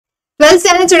12th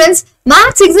standard students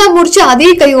maths exam முடிச்சு அதே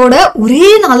கையோட ஒரே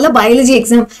நாள்ல biology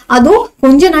exam அதுவும்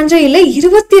கொஞ்சம் நஞ்ச இல்ல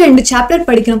 22 சாப்டர்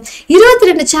படிக்கணும்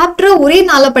 22 சாப்டர் ஒரே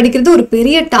நாள்ல படிக்கிறது ஒரு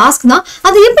பெரிய டாஸ்க் தான்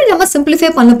அது எப்படி நம்ம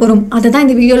சிம்பிளிஃபை பண்ண போறோம் அத தான்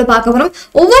இந்த வீடியோல பார்க்க போறோம்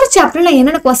ஒவ்வொரு சாப்டர்ல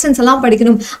என்னென்ன क्वेश्चंस எல்லாம்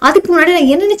படிக்கணும் அதுக்கு முன்னாடி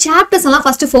நான் என்னென்ன சாப்டர்ஸ் எல்லாம்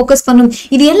ஃபர்ஸ்ட் ஃபோக்கஸ் பண்ணனும்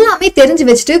இது எல்லாமே தெரிஞ்சு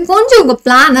வெச்சிட்டு கொஞ்சம் உங்க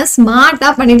பிளானை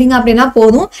ஸ்மார்ட்டா பண்ணிட்டீங்க அப்படினா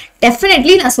போதும்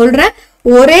டெஃபினெட்லி நான் சொல்றேன்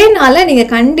ஒரே நாள்ல நீங்க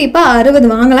கண்டிப்பா 60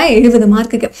 வாங்கலாம் 70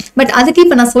 மார்க்குக்கு பட் அதுக்கு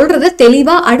இப்ப நான் சொல்றது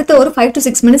தெளிவா அடுத்த ஒரு 5 to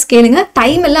 6 minutes கேளுங்க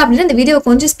டைம் இல்ல அப்படினா இந்த வீடியோ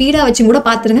கொஞ்சம் ஸ்பீடா வச்சு கூட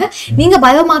பாத்துருங்க நீங்க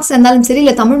பயோ மார்க்ஸ் இருந்தாலும் சரி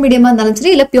இல்ல தமிழ் மீடியமா இருந்தாலும்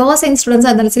சரி இல்ல பியூர் சயின்ஸ்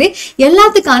ஸ்டூடண்ட்ஸா இருந்தாலும் சரி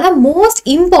எல்லாத்துக்கான மோஸ்ட்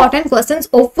இம்பார்ட்டன்ட் क्वेश्चंस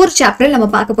ஒவ்வொரு சாப்டர்ல நம்ம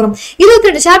பார்க்க போறோம்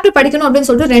 22 சாப்டர் படிக்கணும் அப்படினு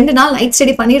சொல்லிட்டு 2 நாள் லைட்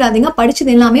ஸ்டடி பண்ணிராதீங்க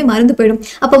படிச்சது எல்லாமே மறந்து போய்டும்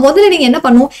அப்ப முதல்ல நீங்க என்ன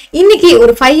பண்ணனும் இன்னைக்கு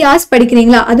ஒரு 5 hours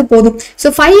படிக்கிறீங்களா அது போதும்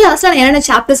சோ 5 hours ல என்னென்ன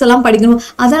சாப்டர்ஸ் எல்லாம் படிக்கணும்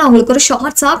அத நான் உங்களுக்கு ஒரு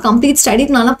ஷார்ட்ஸா கம்ப்ளீட்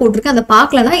ஸ்டடிக்குனால போட்டுருக்கேன் அத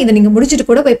பார்க்கலனா இத நீங்க முடிச்சிட்டு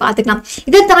கூட போய் பார்த்துக்கலாம்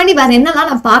இத தாண்டி வேற என்னலாம்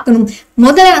நான் பார்க்கணும்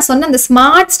முதல்ல நான் சொன்ன அந்த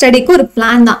ஸ்மார்ட் ஸ்டடிக்கு ஒரு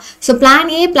பிளான் தான் so plan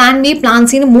A plan B plan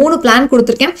C னு மூணு பிளான்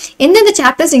கொடுத்திருக்கேன் எந்தெந்த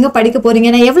சாப்டர்ஸ் நீங்க படிக்க போறீங்க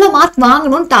நான் எவ்வளவு மார்க்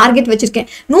வாங்கணும்னு டார்கெட் வச்சிருக்கேன்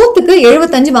 100க்கு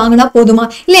 75 வாங்குனா போதுமா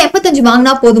இல்ல 85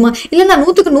 வாங்குனா போதுமா இல்ல நான்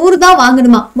 100க்கு 100 தான்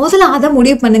வாங்கணுமா முதல்ல அத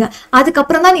முடிவு பண்ணுங்க அதுக்கு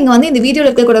அப்புறம் தான் நீங்க வந்து இந்த வீடியோல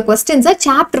இருக்கக்கூடிய क्वेश्चंस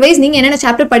சாப்டர் வைஸ் நீங்க என்னென்ன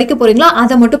சாப்டர் படிக்க போறீங்களோ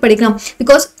அத மட்டும் படிக்கலாம்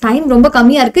because டைம் ரொம்ப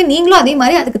கம்மியா இருக்கு நீங்களும் அதே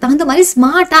மாதிரி அதுக்கு தகுந்த மாதிரி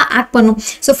ஸ்மார்ட்டா ஆக்ட் பண்ணனும்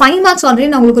சோ 5 மார்க்ஸ் ஆல்ரெடி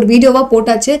நான் உங்களுக்கு ஒரு வீடியோவா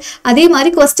போட்டாச்சு அதே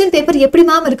மாதிரி क्वेश्चन பேப்பர் எப்படி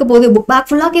மேம் இருக்க போகுது புக் பேக்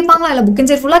ஃபுல்லா கேட்பாங்களா இல்ல புக்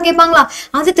இன்சைட் ஃபுல்லா கேட்பாங்களா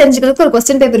அது தெரிஞ்சுக்கிறதுக்கு ஒரு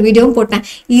क्वेश्चन பேப்பர் வீடியோவும் போட்டேன்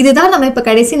இதுதான் நம்ம இப்ப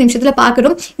கடைசி நிமிஷத்துல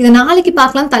பார்க்கறோம் இத நாளைக்கு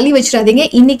பார்க்கலாம் தள்ளி வச்சிராதீங்க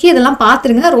இன்னைக்கு இதெல்லாம்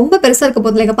பாத்துருங்க ரொம்ப பெருசா இருக்க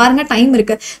போகுது இல்ல பாருங்க டைம்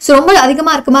இருக்கு சோ ரொம்ப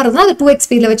அதிகமா இருக்க மாதிரி இருந்தா அது 2x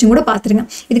ஸ்பீட்ல வச்சு கூட பாத்துருங்க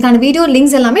இதுக்கான வீடியோ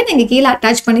லிங்க்ஸ் எல்லாமே நான் இங்க கீழ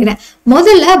அட்டாச் பண்ணிறேன்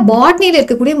முதல்ல பாட்னில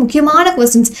இருக்கக்கூடிய முக்கியமான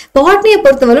क्वेश्चंस பாட்னியை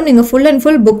பொறுத்தவரை நீங்க full and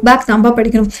full book back தான்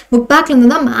படிக்கணும் புக் பேக்ல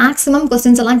இருந்து தான் மேக்ஸिमम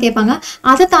क्वेश्चंस எல்லாம் கேட்பாங்க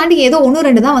அத தாண்டி ஏதோ ஒன்னு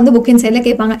ரெண்டு தான் வந்து புக் இன்சைட்ல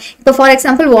கேட்பாங்க இப்போ ஃபார்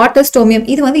எக்ஸாம்பிள் வாட்டர் ஸ்டோமியம்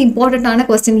இது வந்து இம்பார்ட்டன்ட்டான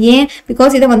क्वेश्चन ஏன்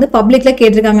because இத வந்து பப்ளிக்ல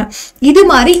கேட்டிருக்காங்க இது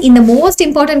மாதிரி இந்த மோஸ்ட்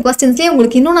இம்பார்ட்டன்ட் क्वेश्चंसலயே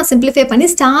உங்களுக்கு இன்னும் நான் சிம்பிளிஃபை பண்ணி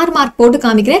ஸ்டார் மார்க் போட்டு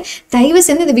காமிக்கிறேன் தயவு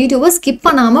செஞ்சு இந்த வீடியோவை ஸ்கிப்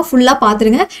பண்ணாம ஃபுல்லா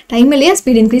பாத்துருங்க டைம் இல்லையா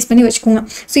ஸ்பீட் இன்க்ரீஸ் பண்ணி வச்சுக்கோங்க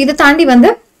சோ இத தாண்டி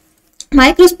வந்து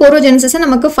மைக்ரோஸ்போரோஜெனசிஸ்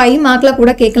நமக்கு 5 மார்க்ல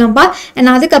கூட கேட்கலாம்ப்பா and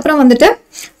அதுக்கு அப்புறம் வந்துட்டு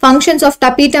functions of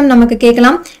tapetum நமக்கு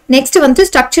கேட்கலாம் next வந்து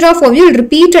structure of ovule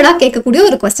ரிப்பீட்டடா கேட்கக்கூடிய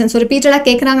ஒரு क्वेश्चन சோ ரிப்பீட்டடா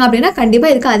கேக்குறாங்க அப்படினா கண்டிப்பா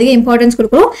இதுக்கு அதிக இம்பார்ட்டன்ஸ்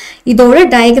கொடுக்கணும் இதோட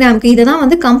டயகிராம்க்கு இததான்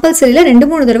வந்து கம்பல்சரில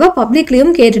 2-3 தடவை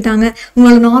பப்ளிக்லயும் கேட்டுட்டாங்க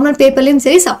உங்களோட நார்மல் பேப்பர்லயும்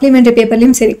சரி சப்ளிமெண்டரி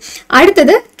பேப்பர்லயும் சரி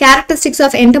அடுத்து characteristics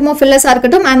of entomophilus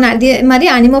இருக்கட்டும் and அதே மாதிரி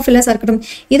animophilus இருக்கட்டும்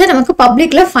இத நமக்கு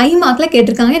பப்ளிக்ல 5 மார்க்ல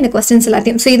கேட்டிருக்காங்க இந்த क्वेश्चंस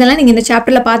எல்லாத்தையும் சோ இதெல்லாம் நீங்க இந்த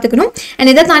சாப்டர்ல பாத்துக்கணும் and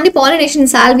இத தாண்டி pollination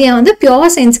salvia வந்து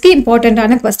பியூர் சயின்ஸ்க்கு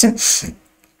இம்பார்ட்டன்ட்டான क्वेश्चन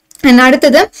and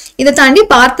அடுத்து இத தாண்டி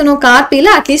பார்த்தனோ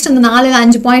கார்பில அட்லீஸ்ட் அந்த 4 இல்ல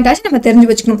 5 பாயிண்ட் ஆச்சு நம்ம தெரிஞ்சு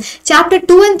வச்சுக்கணும் சாப்டர்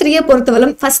 2 and 3 பொறுத்தவரை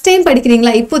ஃபர்ஸ்ட் டைம்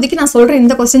படிக்கிறீங்களா இப்போதைக்கு நான் சொல்ற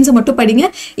இந்த क्वेश्चंस மட்டும் படிங்க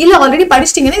இல்ல ஆல்ரெடி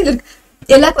படிச்சிட்டீங்கன்னா இதுல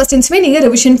எல்லா क्वेश्चंसமே நீங்க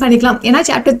ரிவிஷன் பண்ணிக்கலாம் ஏனா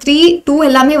சாப்டர் 3 2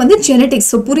 எல்லாமே வந்து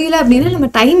ஜெனெடிக்ஸ் சோ புரியல அப்படினா நம்ம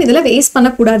டைம் இதல வேஸ்ட்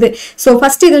பண்ண கூடாது சோ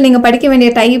ஃபர்ஸ்ட் இதுல நீங்க படிக்க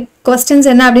வேண்டிய டைப்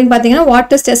क्वेश्चंस என்ன அப்படினு பாத்தீங்கன்னா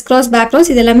what is test cross back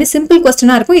cross இது எல்லாமே சிம்பிள்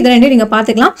क्वेश्चनா இருக்கும் இத ரெண்டையும் நீங்க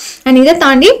பாத்துக்கலாம் and இத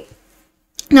தாண்டி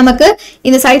நமக்கு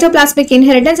இந்த cytoplasmic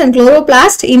inheritance and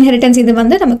chloroplast inheritance இது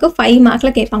வந்து நமக்கு 5 மார்க்ல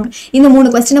கேட்பாங்க இந்த மூணு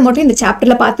क्वेश्चन மட்டும் இந்த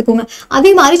சாப்டர்ல பாத்துக்கோங்க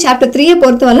அதே மாதிரி சாப்டர் 3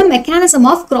 பொறுத்தவரை மெக்கானிசம்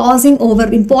ஆஃப் கிராசிங்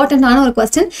ஓவர் இம்பார்ட்டன்ட்டான ஒரு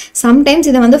क्वेश्चन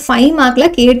சம்டைம்ஸ் இத வந்து 5 மார்க்ல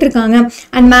கேட்டிருக்காங்க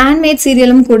and man made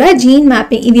சீரியலும் கூட ஜீன்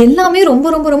மேப்பிங் இது எல்லாமே ரொம்ப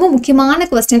ரொம்ப ரொம்ப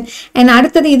முக்கியமான क्वेश्चन and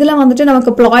அடுத்து இதுல வந்துட்டு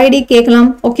நமக்கு ப்ளாய்டி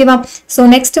கேட்கலாம் ஓகேவா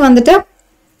சோ நெக்ஸ்ட் வந்துட்டு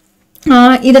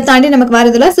இத தாண்டி நமக்கு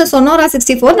வரதுல சோ சொனோரா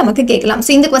 64 நமக்கு கேட்கலாம் சோ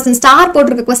இந்த क्वेश्चन ஸ்டார்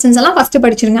போட்டுருக்க क्वेश्चंस எல்லாம் ஃபர்ஸ்ட்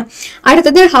படிச்சிருங்க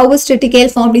அடுத்து ஹவ் இஸ் ட்ரிட்டிகேல்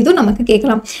ஃபார்ம் இது நமக்கு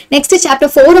கேட்கலாம் நெக்ஸ்ட்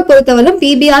சாப்டர் 4 பொறுத்தவரை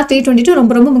PBR 322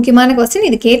 ரொம்ப ரொம்ப முக்கியமான क्वेश्चन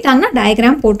இது கேட்டாங்கன்னா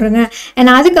டயகிராம் போட்டுருங்க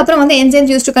and அதுக்கு அப்புறம் வந்து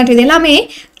என்சைம்ஸ் யூஸ்ட் டு கண்ட்ரோல் இது எல்லாமே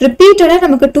ரிப்பீட்டடா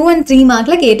நமக்கு 2 and 3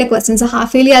 மார்க்ல கேட்ட क्वेश्चंस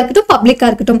ஹாஃப் இயர்லியா இருக்கட்டும் பப்ளிக்கா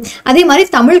இருக்கட்டும் அதே மாதிரி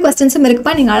தமிழ் क्वेश्चंसம்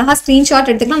இருக்குப்பா நீங்க அழகா ஸ்கிரீன்ஷாட்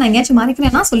எடுத்துக்கலாம் நான் எங்கயாச்சும்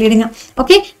மறக்கிறேன்னா சொல்லிடுங்க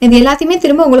ஓகே இது எல்லாத்தையுமே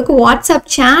திரும்ப உங்களுக்கு வாட்ஸ்அப்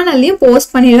சேனல்லையும்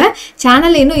போஸ்ட் பண்ணிடுவேன்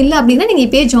சேனல்ல இன்னும் இல்ல அப்படினா நீங்க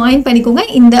இப்பவே ஜாயின் பண்ணிக்கோங்க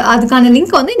இந்த அதுக்கான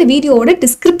லிங்க் வந்து இந்த வீடியோவோட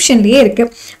டிஸ்கிரிப்ஷன்லயே இருக்கு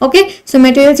okay so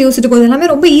materials use to எல்லாமே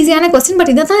ரொம்ப ஈஸியான क्वेश्चन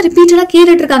பட் இத தான் ரிப்பீட்டடா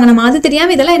கேட்டுட்டு இருக்காங்க நம்ம அது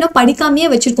தெரியாம இதெல்லாம் இன்னும் படிக்காமயே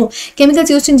வச்சிருக்கோம்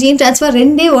chemicals used in gene transfer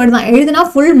ரெண்டே வேர்ட் தான் எழுதுனா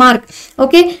ஃபுல் மார்க்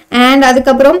ஓகே and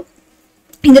அதுக்கு அப்புறம்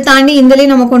இந்த தாண்டி இந்தலே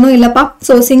நமக்கு ஒண்ணும் இல்லப்பா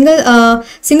சோ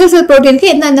சிங்கிள் செல் புரோட்டீனுக்கு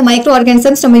என்ன அந்த மைக்ரோ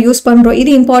ஆர்கானிசம்ஸ் நம்ம யூஸ் பண்றோம்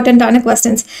இது இம்பார்ட்டன்ட்டான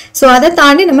क्वेश्चंस சோ அத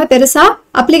தாண்டி நம்ம பெருசா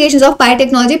applications of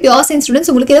biotechnology pure science students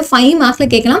உங்களுக்கு இத 5 மார்க்ல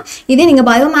கேட்கலாம். இதே நீங்க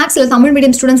பயோ மேக்ஸ் இல்ல தமிழ்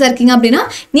மீடியம் ஸ்டூடண்ட்ஸா இருக்கீங்க அப்படினா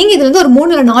நீங்க இதுல இருந்து ஒரு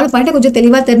 3 இல்ல 4 பாயிண்ட் கொஞ்சம்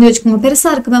தெளிவா தெரிஞ்சு வச்சுக்கோங்க.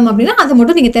 பெருசா இருக்கு மேம் அப்படினா அத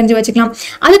மட்டும் நீங்க தெரிஞ்சு வச்சுக்கலாம்.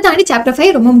 அது தாண்டி சாப்டர்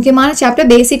 5 ரொம்ப முக்கியமான சாப்டர்.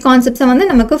 பேசிக் கான்செப்ட்ஸ் வந்து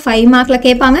நமக்கு 5 மார்க்ல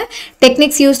கேட்பாங்க.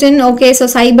 Techniques used in okay so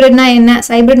ஹைபிரிட்னா என்ன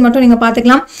ஹைபிரிட் மட்டும் நீங்க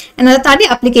பாத்துக்கலாம். and அத தாண்டி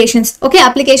applications okay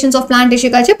applications of plant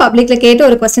tissue culture பப்ளிக்ல கேட்ட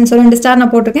ஒரு क्वेश्चन சோ 2 ஸ்டார்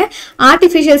நான் போட்டுருக்கேன்.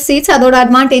 ஆர்டிஃபிஷியல் சீட்ஸ் அதோட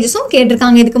அட்வான்டேஜஸும்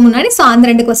கேட்டிருக்காங்க இதுக்கு முன்னாடி. சோ அந்த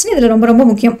 2 क्वेश्चन இதுல ரொம்ப ரொம்ப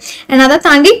முக்கியம். and அத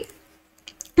தாண்டி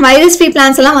வைரஸ் ஃப்ரீ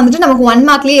பிளான்ஸ் எல்லாம் வந்துட்டு நமக்கு 1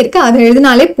 மார்க்லயே இருக்கு. அது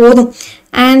எழுதினாலே போதும்.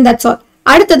 and that's all.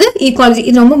 அடுத்தது ஈக்குவாலிட்டி.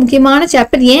 இது ரொம்ப முக்கியமான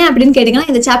சாப்டர். ஏன் அப்படின்னு கேட்டீங்கன்னா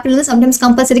இந்த சாப்டர்ல இருந்து சம்டைம்ஸ்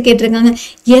கம்பல்சரி கேட்டிருக்காங்க.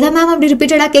 எதை மேம் அப்படி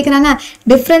ரிப்பீட்டடா கேட்கறாங்க?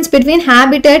 Difference between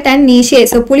habitat and நீஷே.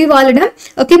 So புலிவாலிடம்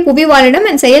okay புவிவாலிடம்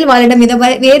and செயல் வாலிடம் இதை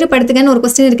வேறுபடுத்துங்கன்னு ஒரு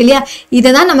கொஸ்டின் இருக்கு இல்லையா? இதை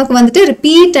தான் நமக்கு வந்துட்டு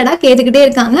ரிப்பீட்டடா கேட்டுக்கிட்டே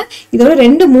இருக்காங்க. இதோட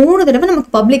 2-3 தடவை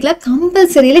நமக்கு பப்ளிக்ல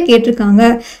கம்பல்சரியில கேட்டிருக்காங்க.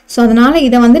 ஸோ அதனால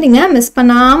இதை வந்து நீங்க மிஸ்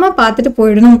பண்ணாம பார்த்துட்டு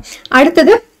போயிடணும்.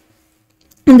 அடுத்தது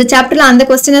இந்த சாப்டர்ல அந்த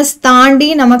கொஸ்டினஸ் தாண்டி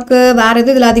நமக்கு வேற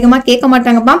எதுவும் இதுல அதிகமா கேட்க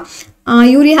மாட்டாங்கப்பா.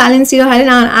 யூரி ஹாலின் சீரோ ஹாலின்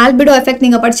ஆல்பிடோ எஃபெக்ட்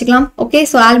நீங்க படிச்சுக்கலாம். ஓகே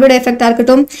ஸோ ஆல்பிடோ எஃபெக்டா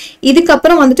இருக்கட்டும்.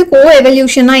 இதுக்கப்புறம் வந்துட்டு கோ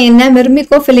எவல்யூஷனா என்ன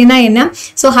மெர்மிகோஃபிலினா என்ன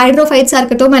ஸோ ஹைட்ரோஃபைட்ஸா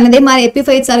இருக்கட்டும் அதே மாதிரி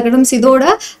எபிஃபைட்ஸா இருக்கட்டும் இதோட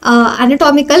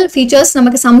அனடாமிக்கல் ஃபீச்சர்ஸ்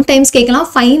நமக்கு சம்டைம்ஸ் கேட்கலாம்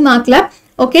 5 மார்க்ல.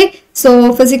 Okay so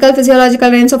physical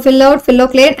physiological range of fill out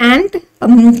ஃபில்லோக்ளேட் and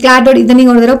cladode இதை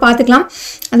நீங்க ஒரு தடவை பார்த்துக்கலாம்.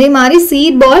 அதே மாதிரி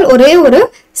சீட் பால் ஒரே ஒரு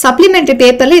சப்ளிமெண்டரி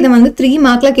பேப்பர்ல இதை வந்து 3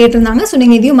 மார்க்ல கேட்டிருந்தாங்க. ஸோ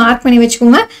நீங்க இதையும் மார்க் பண்ணி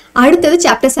வச்சுக்கோங்க. அடுத்தது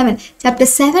சாப்டர்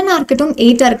 7 இருக்கட்டும்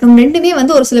 8 இருக்கட்டும் ரெண்டுமே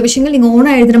வந்து ஒரு சில விஷயங்கள் நீங்க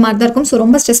ஓனா எழுதுற மாதிரி தான் இருக்கும். ஸோ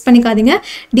ரொம்ப ஸ்ட்ரெஸ் பண்ணிக்காதீங்க.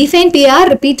 டிஃபைன்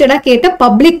பிஆர் ரிப்பீட்டடா கேட்ட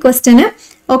பப்ளிக் கொஸ்டின்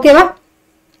ஓகேவா.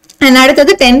 அண்ட்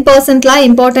அடுத்தது 10%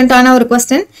 இம்பார்ட்டன்டான ஒரு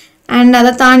கொஸ்டின். அண்ட்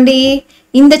அதை தாண்டி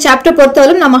இந்த சாப்டர்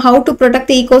பொறுத்தவரைக்கும் நம்ம how to protect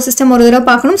ego system ஒரு தடவை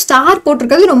பார்க்கணும். ஸ்டார்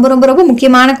போட்டிருக்கிறது ரொம்ப ரொம்ப ரொம்ப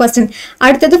முக்கியமான கொஸ்டின்.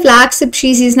 அடுத்தது ஃபிளாக்ஷிப்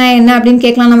ஸ்பீசிஸ்னா என்ன அப்படின்னு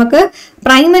கேட்கலாம். நமக்கு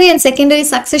பிரைமரி அண்ட் செகண்டரி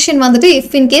சக்சஷன் வந்துட்டு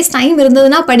இஃப் இன் கேஸ் டைம்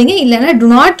இருந்ததுன்னா படிங்க, இல்லைன்னா to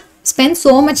not spend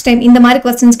so much time. இந்த மாதிரி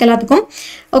கொஸ்டின்ஸ்க்கு எல்லாத்துக்கும்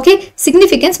ஓகே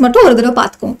சிக்னிஃபிகன்ஸ் மட்டும் ஒரு தடவை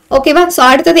பார்த்துக்கும் ஓகேவா. ஸோ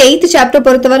அடுத்தது 8th சாப்டர்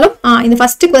பொறுத்தவரைக்கும் இந்த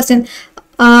first question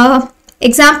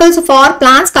examples for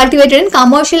plans cultivated in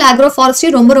commercial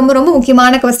agroforestry ரொம்ப ரொம்ப ரொம்ப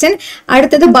முக்கியமான கொஸ்டின்.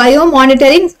 அடுத்தது பயோ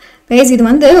மானிட்டரிங் இது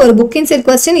வந்து ஒரு புக் இன்சைட்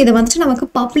கொஸ்டின். இதை வந்துட்டு நமக்கு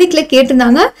பப்ளிக்ல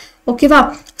கேட்டிருந்தாங்க ஓகேவா.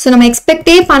 ஸோ நம்ம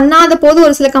எக்ஸ்பெக்டே பண்ணாத போது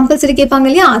ஒரு சில கம்பல்சரி கேட்பாங்க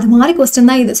இல்லையா, அது மாதிரி கொஸ்டின்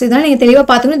தான் இது. ஸோ இதெல்லாம் நீங்க தெளிவாக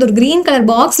பார்த்துக்கணும். இது ஒரு கிரீன் கலர்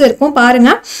பாக்ஸ்ல இருக்கும் பாருங்க.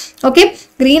 ஓகே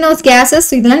கிரீன் ஹவுஸ் கேசஸ்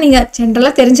இதெல்லாம் நீங்க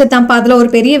ஜென்ரலா தெரிஞ்சதுதான்ப்பா, அதுல ஒரு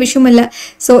பெரிய விஷயம் இல்லை.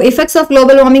 So effects of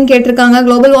global warming கேட்டிருக்காங்க.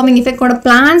 குளோபல் வார்மிங் எஃபெக்டோட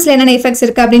பிளான்ஸ்ல என்னென்ன எஃபெக்ட்ஸ்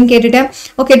இருக்கு அப்படின்னு கேட்டுட்டு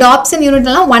ஓகே டாப்சன் யூனிட்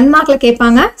எல்லாம் 1 மார்க்ல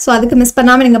கேட்பாங்க. ஸோ அதுக்கு மிஸ்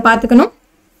பண்ணாம நீங்க பார்த்துக்கணும்.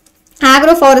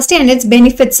 agroforestry and its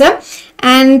benefits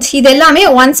and இது எல்லாமே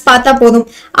ஒன்ஸ் பார்த்தா போதும்.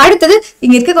 அடுத்தது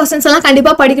இங்க இருக்க क्वेश्चंस எல்லாம்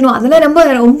கண்டிப்பா படிக்கணும். அதுல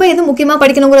ரொம்ப எது முக்கியமா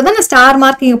படிக்கணும்ங்கறத நான் ஸ்டார்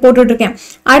மார்க் இங்க போட்டுட்டு இருக்கேன்.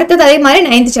 அடுத்தது அதே மாதிரி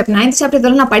 9th சாப்டர்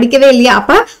இதெல்லாம் நான் படிக்கவே இல்லையா,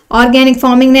 அப்ப ஆர்கானிக்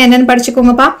ஃபார்மிங்னா என்னன்னு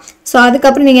படிச்சுக்கோங்கப்பா. ஸோ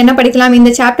அதுக்கப்புறம் நீங்க என்ன படிக்கலாம், இந்த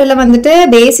சாப்டர்ல வந்துட்டு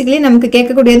பேசிக்கலி நமக்கு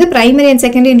கேட்கக்கூடியது பிரைமரி அண்ட்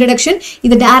செகண்டரி இன்ட்ரடக்ஷன்.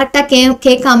 இது டைரக்டா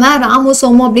கேட்காம ராமு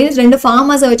சோமு அப்படின்னு 2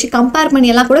 ஃபார்மர்ஸை வச்சு கம்பேர்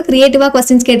பண்ணி எல்லாம் கூட கிரியேட்டிவா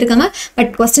கொஸ்டின்ஸ் கேட்டிருக்காங்க.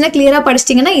 பட் கொஸ்டினை கிளியரா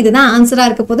படிச்சிட்டீங்கன்னா இதுதான் ஆன்சரா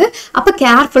இருக்க போது. அப்ப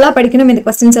கேர்ஃபுல்லா படிக்கணும் இந்த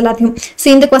கொஸ்டின்ஸ் எல்லாத்தையும். ஸோ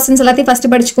இந்த கொஸ்டின்ஸ் எல்லாத்தையும் ஃபர்ஸ்ட்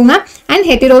படிச்சுக்கோங்க. அண்ட்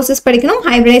ஹெட்டிரோசிஸ் படிக்கணும்.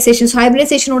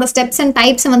 ஹைபிரிடைசேஷனோட ஸ்டெப்ஸ் அண்ட்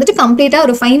டைப்ஸ் வந்துட்டு கம்ப்ளீட்டா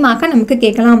ஒரு 5 மார்க்கா நமக்கு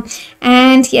கேட்கலாம்.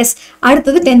 அண்ட் எஸ்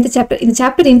அடுத்தது 10th சாப்டர். இந்த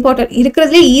சாப்டர் இம்பார்ட்டன்ட்,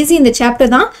 இருக்கிறதுலே ஈஸி இந்த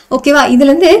சாப்டர் தான் ஓகேவா. இதுல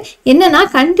இருந்து என்னன்னா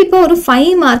கண்டிப்பா ஒரு 5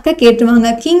 மார்க்கை கேட்டுருவாங்க.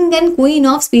 கிங் அண்ட் குயின்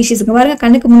ஆஃப் ஸ்பீஷிஸ்க்கு பாருங்க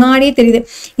கண்ணுக்கு முன்னாடியே தெரியுது.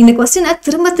 இந்த கொஸ்டினை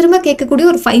திரும்ப திரும்ப கேட்கக்கூடிய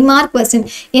ஒரு 5 மார்க் கொஸ்டின்.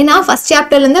 ஏன்னா ஃபர்ஸ்ட்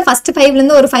சாப்டர்ல இருந்து ஃபர்ஸ்ட் 5ல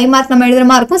இருந்து ஒரு 5 மார்க் நம்ம எழுதுற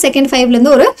மாதிரி இருக்கும், செகண்ட் 5ல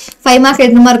இருந்து ஒரு 5 மார்க்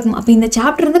எழுதுற மாதிரி இருக்கும். அப்ப இந்த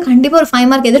சாப்டர் இருந்து கண்டிப்பா ஒரு 5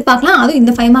 மார்க் எதிர்பார்க்கலாம். அதுவும்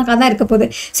இந்த 5 மார்க்கா தான் இருக்க போகுது.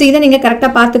 ஸோ இதை நீங்க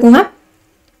கரெக்டா பார்த்துக்கோங்க.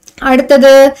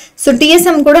 அடுத்தது ஸோ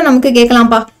டிஎஸ்எம் கூட நமக்கு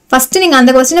கேட்கலாம்ப்பா. ஃபர்ஸ்ட் நீங்க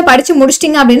அந்த கொஸ்டினை படிச்சு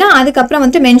முடிச்சிட்டீங்க அப்படின்னா அதுக்கப்புறம்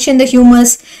வந்து மென்ஷன் த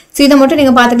ஹியூமர்ஸ். ஸோ இதை மட்டும்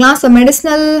நீங்க பார்த்துக்கலாம். ஸோ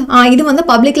மெடிசனல் இது வந்து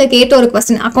பப்ளிக்ல கேட்ட ஒரு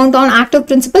question. Account on active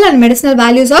principal and medicinal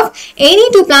values of any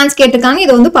 2 plans கேட்டிருக்காங்க.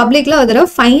 இது வந்து பப்ளிக்ல ஒரு தடவை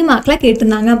 5 மார்க்ல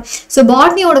கேட்டிருந்தாங்க. ஸோ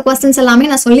பாட்னியோட கொஸ்டின்ஸ் எல்லாமே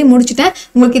நான் சொல்லி முடிச்சுட்டேன்.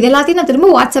 உங்களுக்கு இது எல்லாத்தையும் நான் திரும்ப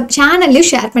வாட்ஸ்அப் சேனல்லையும்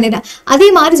ஷேர் பண்ணிடுறேன். அதே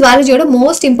மாதிரி ஜுவாலஜியோட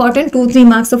most important 2-3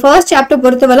 marks. First chapter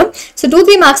பொறுத்தவரைக்கும் ஸோ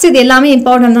 2-3 மார்க்ஸ் இது எல்லாமே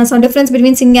இம்பார்ட்டன்ட் தான். So difference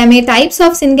between சிங்காமி types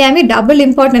of சிங்காமி double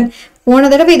important. போன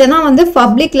தடவை இதெல்லாம் வந்து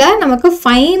பப்ளிக்ல நமக்கு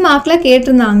 5 மார்க்ல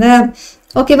கேட்டிருந்தாங்க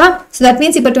ஓகேவா. ஸோ தட்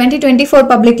மீன்ஸ் இப்போ 2024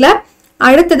 பப்ளிக்ல.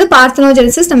 அடுத்தது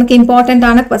பார்த்தனோஜெனிசிஸ் நமக்கு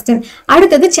இம்பார்ட்டன்டான கொஸ்டின்.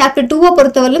 அடுத்தது சாப்டர் 2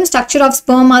 பொறுத்தவரையிலும் ஸ்ட்ரக்சர் ஆஃப்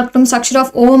ஸ்பெர்மா இருக்கட்டும், ஸ்ட்ரக்சர்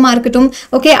ஆஃப் ஓவமா இருக்கட்டும்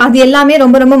ஓகே அது எல்லாமே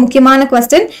ரொம்ப ரொம்ப முக்கியமான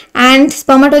கொஸ்டின். அண்ட்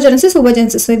ஸ்பெர்மட்டோஜெனிசிஸ்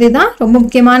ஓவஜெனிசிஸ் இதுதான் ரொம்ப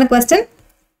முக்கியமான கொஸ்டின்.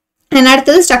 அண்ட்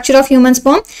அடுத்தது structure of human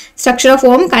sperm, structure of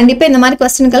ஓம். கண்டிப்பா இந்த மாதிரி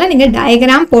கொஸ்டினுக்கெல்லாம் நீங்க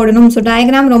டயக்ராம் போடணும். ஸோ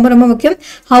டயக்ராம் ரொம்ப ரொம்ப முக்கியம்.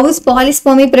 ஹவு இஸ்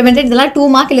பாலிஸ்பெர்மி பிரிவென்டட் இதெல்லாம் 2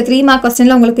 மார்க் இல்லை 3 மார்க்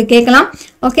கொஸ்டின்ல உங்களுக்கு கேட்கலாம்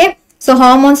ஓகே. ஸோ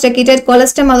ஹார்மோன்ஸ் ரெக்ரேட்டட்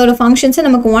கொலஸ்ட்ரம் அதோட ஃபங்க்ஷன்ஸ்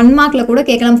நமக்கு 1 மார்க்ல கூட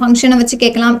கேட்கலாம், ஃபங்க்ஷனை வச்சு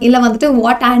கேட்கலாம், இல்லை வந்துட்டு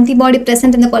வாட் ஆன்டிபாடி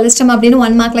பிரசன்ட் இந்த கொலஸ்ட்ரம் அப்படின்னு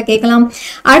 1 மார்க்ல கேட்கலாம்.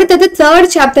 அடுத்தது 3rd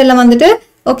சாப்டர்ல வந்துட்டு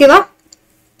ஓகேவா,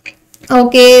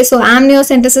 ஓகே ஸோ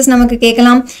ஆம்னியோசென்டசிஸ் நமக்கு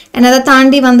கேட்கலாம். அதை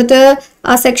தாண்டி வந்துட்டு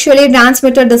செக்ஷுவலி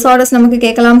டிரான்ஸ்மிட்டட் டிசார்டர்ஸ் நமக்கு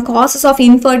கேட்கலாம், காசஸ் ஆஃப்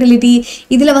இன்ஃபர்டிலிட்டி,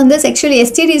 இதில் வந்து செக்ஷுவல்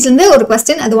எஸ்டிடிஸ்லேருந்து ஒரு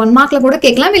கொஸ்டின், அது 1 மார்க்ல கூட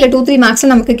கேட்கலாம், இல்லை 2-3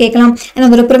 மார்க்ஸில் நமக்கு கேட்கலாம். அண்ட்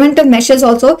அதோட ப்ரிவென்டிவ் மெஷர்ஸ்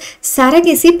ஆல்சோ.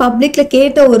 சரகசி பப்ளிக்ல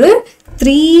கேட்ட ஒரு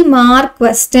 3 மார்க்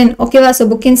கொஸ்டின். ஓகேவா, ஸோ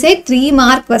புக் இன் சே 3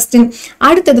 மார்க் கொஸ்டின்.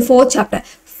 அடுத்தது 4th chapter,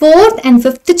 4th and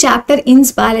 5th chapter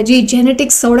இன்ஸ் பயாலஜி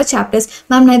ஜெனட்டிக்ஸோட சாப்டர்ஸ்.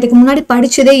 மேம் நான் இதுக்கு முன்னாடி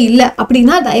படிச்சதே இல்லை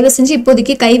அப்படின்னா தயவு செஞ்சு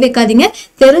இப்போதைக்கு கை வைக்காதீங்க.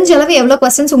 தெரிஞ்ச அளவு எவ்வளோ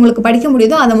கொஸ்டின்ஸ் உங்களுக்கு படிக்க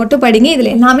முடியுதோ அதை மட்டும் படிங்க.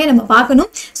 இதில் எல்லாமே நம்ம பார்க்கணும்.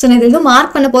 ஸோ நான் இது எதுவும்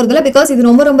மார்க் பண்ண போகிறதில்ல, பிகாஸ் இது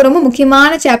ரொம்ப ரொம்ப ரொம்ப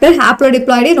முக்கியமான சாப்டர்.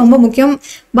 ஹாப்ளோடிப்ளாய்டு ரொம்ப முக்கியம்,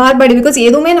 பார்பாடி, பிகாஸ்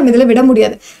எதுவுமே நம்ம இதில் விட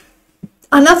முடியாது.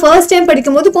 ஆனால் ஃபர்ஸ்ட் டைம்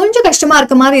படிக்கும்போது கொஞ்சம் கஷ்டமாக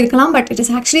இருக்க மாதிரி இருக்கலாம், but it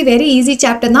is actually very easy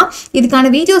chapter தான். இதுக்கான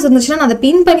வீடியோஸ் இருந்துச்சுன்னா நான் அதை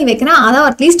பின் பண்ணி வைக்கிறேன், அதாவது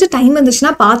அட்லீஸ்ட் டைம்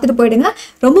இருந்துச்சுன்னா பார்த்துட்டு போயிடுங்க.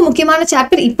 ரொம்ப முக்கியமான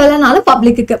சாப்டர் இப்போலானாலும்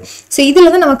பப்ளிக்கு. ஸோ இதில்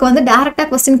வந்து நமக்கு வந்து டேரெக்டாக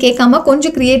கொஸ்டின் கேட்காம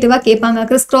கொஞ்சம் க்ரியேட்டிவாக கேட்பாங்க.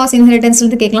 கிறிஸ் கிராஸ்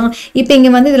இன்ஹெரிட்டன்ஸ்லேருந்து கேட்கலாம். இப்போ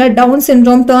இங்கே வந்து இதில் டவுன்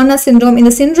சிண்ட்ரோம், டர்னர் சிண்ட்ரோம்,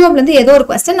 இந்த சிண்ட்ரோம்லேருந்து ஏதோ ஒரு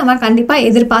கொஸ்டின் நம்ம கண்டிப்பாக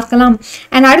எதிர்பார்க்கலாம்.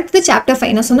 அண்ட் அடுத்தது சாப்டர்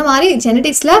 5. நான் சொன்ன மாதிரி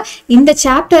ஜெனடிக்ஸில் இந்த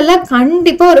சாப்டரில்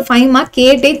கண்டிப்பாக ஒரு 5 மார்க்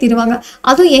கேட்டே தருவாங்க.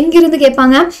 அதுவும் எங்கிருந்து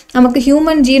கேட்பாங்க, நமக்கு ஹியூமன்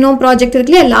ஜீனோம் ப்ராஜெக்ட்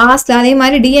இருக்கு இல்லையா லாஸ்ட்ல, அதே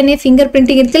மாதிரி டிஎன்ஏ ஃபிங்கர்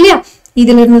பிரிண்டிங் இருக்கு இல்லையா,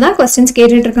 இதுல இருந்து தான் கொஸ்டின்ஸ்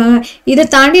கேட்டுட்டு இருக்காங்க. இதை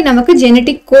தாண்டி நமக்கு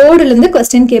ஜெனட்டிக் கோடுல இருந்து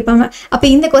கொஸ்டின் கேட்பாங்க. அப்ப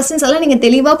இந்த கொஸ்டின்ஸ் எல்லாம் நீங்க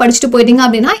தெளிவா படிச்சுட்டு போயிட்டீங்க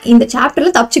அப்படின்னா இந்த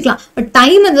சாப்டர்ல தப்பிச்சுக்கலாம். பட்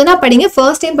டைம் இருந்ததுன்னா படிங்க.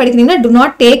 First time படிக்கிறீங்கன்னா to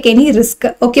not take any risk.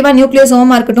 ஓகேவா,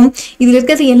 நியூக்ளியோசோமா இருக்கட்டும், இதுல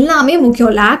இருக்கிறது எல்லாமே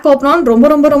முக்கியம். லேக் ஆப்ரான் ரொம்ப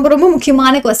ரொம்ப ரொம்ப ரொம்ப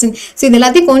முக்கியமான கொஸ்டின். ஸோ இது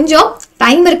எல்லாத்தையும் கொஞ்சம்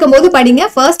டைம் இருக்கும்போது படிங்க.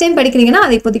 ஃபர்ஸ்ட் டைம் படிக்கிறீங்கன்னா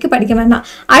அதை இப்போதைக்கு படிக்க வேண்டாம்.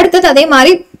 அடுத்தது அதே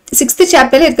மாதிரி 6th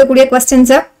சாப்டர்ல இருக்கக்கூடிய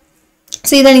கொஸ்டின்ஸை,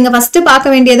 ஸோ இதை நீங்கள் ஃபஸ்ட்டு பார்க்க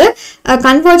வேண்டியது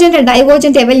கன்வர்ஜென்ட் அண்ட்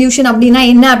டைவர்ஜென்ட் எவல்யூஷன் அப்படின்னா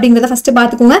என்ன அப்படிங்கிறத ஃபஸ்ட்டு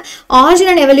பார்த்துக்கோங்க. Origin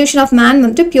and evolution of man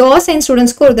வந்துட்டு பியூர் சயின்ஸ்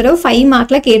ஸ்டூடெண்ட்ஸ்க்கு ஒரு தடவை 5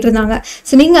 மார்க்ல கேட்டிருந்தாங்க.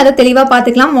 ஸோ நீங்கள் அதை தெளிவாக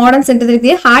பார்த்துக்கலாம். மாடர்ன்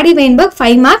சென்டருக்கு ஹார்டி வெயின்பர்க்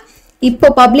 5 மார்க் இப்போ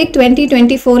பப்ளிக்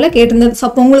 2024ல கேட்டிருந்தது. ஸோ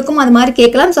அப்போ உங்களுக்கும் அது மாதிரி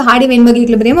கேட்கலாம். ஸோ ஹார்டி வெயின்பர்க்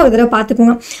ஈக்லிபிரியம் ஒரு தடவை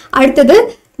பார்த்துக்கோங்க. அடுத்தது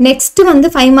நெக்ஸ்ட் வந்து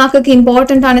 5 மார்க்குக்கு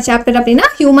இம்பார்ட்டன்டான சாப்டர் அப்படின்னா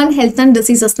ஹியூமன் ஹெல்த் அண்ட்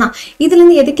டிசீசஸ் தான்.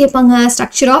 இதுலேருந்து எது கேட்பாங்க,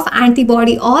 structure of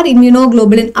antibody R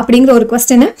immunoglobulin அப்படிங்கிற ஒரு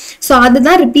கொஸ்டின். ஸோ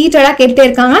அதுதான் ரிப்பீட்டடாக கேட்டே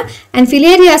இருக்காங்க. அண்ட்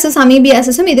ஃபிலேரியாசிஸ்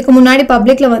அமீபியாசிஸும் இதுக்கு முன்னாடி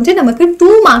பப்ளிக்ல வந்து நமக்கு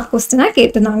 2 மார்க் கொஸ்டினாக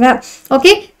கேட்டிருந்தாங்க.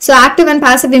 Okay, so active and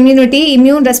passive immunity,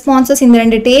 immune responses, இந்த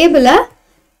 2 டேபிளை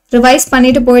ரிவைஸ்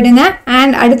பண்ணிட்டு போயிடுங்க.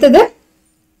 அண்ட் அடுத்தது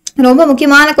ரொம்ப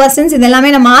முக்கியமான கொஸ்டின்ஸ், இது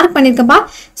எல்லாமே நான் மார்க் பண்ணியிருக்கப்பா.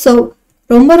 ஸோ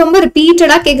ரொம்ப ரொம்ப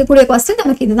ரிப்பீட்டடாக கேட்கக்கூடிய கொஸ்டின்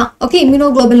நமக்கு இதுதான். ஓகே,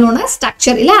 இம்யூனோகுளோபுலினோட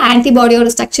ஸ்ட்ரக்சர் இல்லை ஆன்டிபாடியோட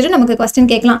ஸ்ட்ரக்சர் நமக்கு கொஸ்டின்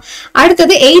கேட்கலாம்.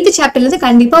 அடுத்தது 8th சாப்டர்லேருந்து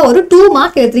கண்டிப்பாக ஒரு 2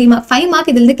 மார்க் இல்லை 3 மார்க், 5 மார்க்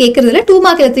இதுலேருந்து கேட்கறதுல 2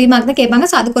 மார்க் இல்லை 3 மார்க் தான் கேட்பாங்க.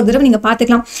 ஸோ அதுக்கு ஒரு தடவை நீங்கள்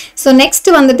பார்த்துக்கலாம். ஸோ நெக்ஸ்ட்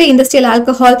வந்துட்டு இண்டஸ்ட்ரியல்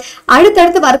ஆல்கஹால்.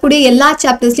 அடுத்தடுத்து வரக்கூடிய எல்லா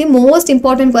சாப்டர்ஸ்லையும் மோஸ்ட்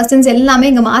இம்பார்ட்டன்ட் கொஸ்டின்ஸ் எல்லாமே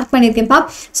இங்கே மார்க் பண்ணியிருக்கேன்ப்பா.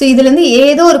 ஸோ இதுலேருந்து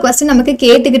ஏதோ ஒரு கொஸ்டின் நமக்கு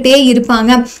கேட்டுக்கிட்டே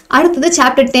இருப்பாங்க. அடுத்தது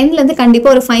சாப்டர் 10லேருந்து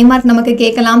கண்டிப்பாக ஒரு 5 மார்க் நமக்கு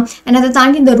கேட்கலாம். அண்ட் அதை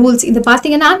தாண்டி இந்த ரூல்ஸ், இது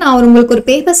பார்த்தீங்கன்னா நான் உங்களுக்கு ஒரு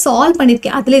பேப்பர் சால்வ் பண்ணியிருக்கேன்.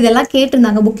 அதுல இதெல்லாம்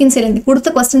கேட்டிருந்தாங்க. புக்கிங் சேல் கொடுத்த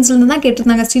கொஸ்டின்ஸ்ல இருந்து தான்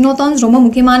கேட்டிருந்தாங்க. ஸ்டினோதான்ஸ் ரொம்ப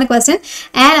முக்கியமான கொஸ்டின்.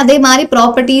 அண்ட் அதே மாதிரி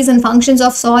properties and functions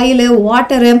of soil,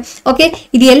 water. Okay,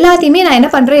 இது எல்லாத்தையுமே நான்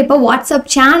என்ன பண்றேன், இப்போ வாட்ஸ்அப்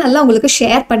சேனல்ல உங்களுக்கு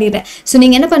ஷேர் பண்ணிடுறேன். ஸோ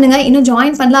நீங்க என்ன பண்ணுங்க, இன்னும்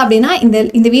ஜாயின் பண்ணலாம் அப்படின்னா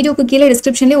இந்த வீடியோக்கு கீழே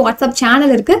டிஸ்கிரிப்ஷன்லேயே வாட்ஸ்அப்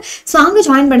சேனல் இருக்கு. ஸோ அங்கே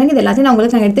ஜாயின் பண்ணுங்க. இது எல்லாத்தையும் நான்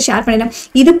உங்களுக்கு எடுத்து ஷேர் பண்ணிடுறேன்.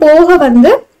 இது போக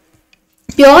வந்து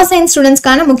பியூர் சயின்ஸ்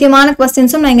ஸ்டூடெண்ட்ஸ்க்கான முக்கியமான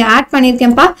கொஸ்டின்ஸும் நான் இங்கே ஆட்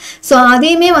பண்ணியிருக்கேன்ப்பா. ஸோ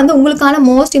அதையுமே வந்து உங்களுக்கான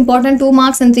most important 2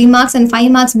 marks and 3 marks and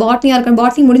 5 marks பாட்னியாக இருக்க,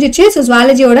 பாட்னி முடிஞ்சிச்சு. ஸோ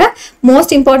ஜுவாலஜியோட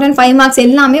மோஸ்ட் இம்பார்ட்டன்ட் 5 மார்க்ஸ்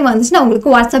எல்லாமே வந்துச்சு. நான்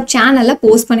உங்களுக்கு வாட்ஸ்அப் சேனலில்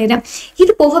போஸ்ட் பண்ணிடுறேன்.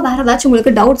 இது போக வேற ஏதாச்சும்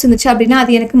உங்களுக்கு டவுட்ஸ் இருந்துச்சு அப்படின்னா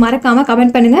அது எனக்கு மறக்காம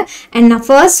கமெண்ட் பண்ணுங்க. அண்ட் நான்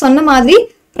ஃபர்ஸ்ட் சொன்ன மாதிரி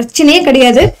பிரச்சனையே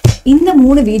கிடையாது. இந்த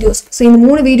 3 வீடியோஸ், ஸோ இந்த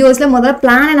 3 வீடியோஸில் முதல்ல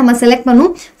பிளானை நம்ம செலக்ட்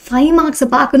பண்ணணும், 5 மார்க்ஸை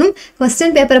பார்க்கணும்,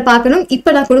 கொஸ்டின் பேப்பரை பார்க்கணும். இப்போ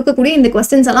நான் கொடுக்கக்கூடிய இந்த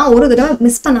கொஸ்டின்ஸ் எல்லாம் ஒரு தடவை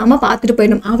மிஸ் பண்ணாமல் பார்த்துட்டு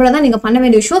போயிடும். அவ்வளோதான் நீங்கள் பண்ண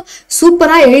வேண்டிய விஷயம்.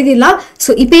 சூப்பராக எழுதிடலாம்.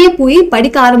 ஸோ இப்பயே போய்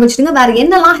படிக்க ஆரம்பிச்சிடுங்க. வேறு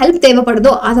என்னெல்லாம் ஹெல்ப்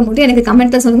தேவைப்படுதோ அதை மட்டும் எனக்கு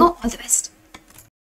கமெண்ட்டில் சொல்லுங்க. All the best.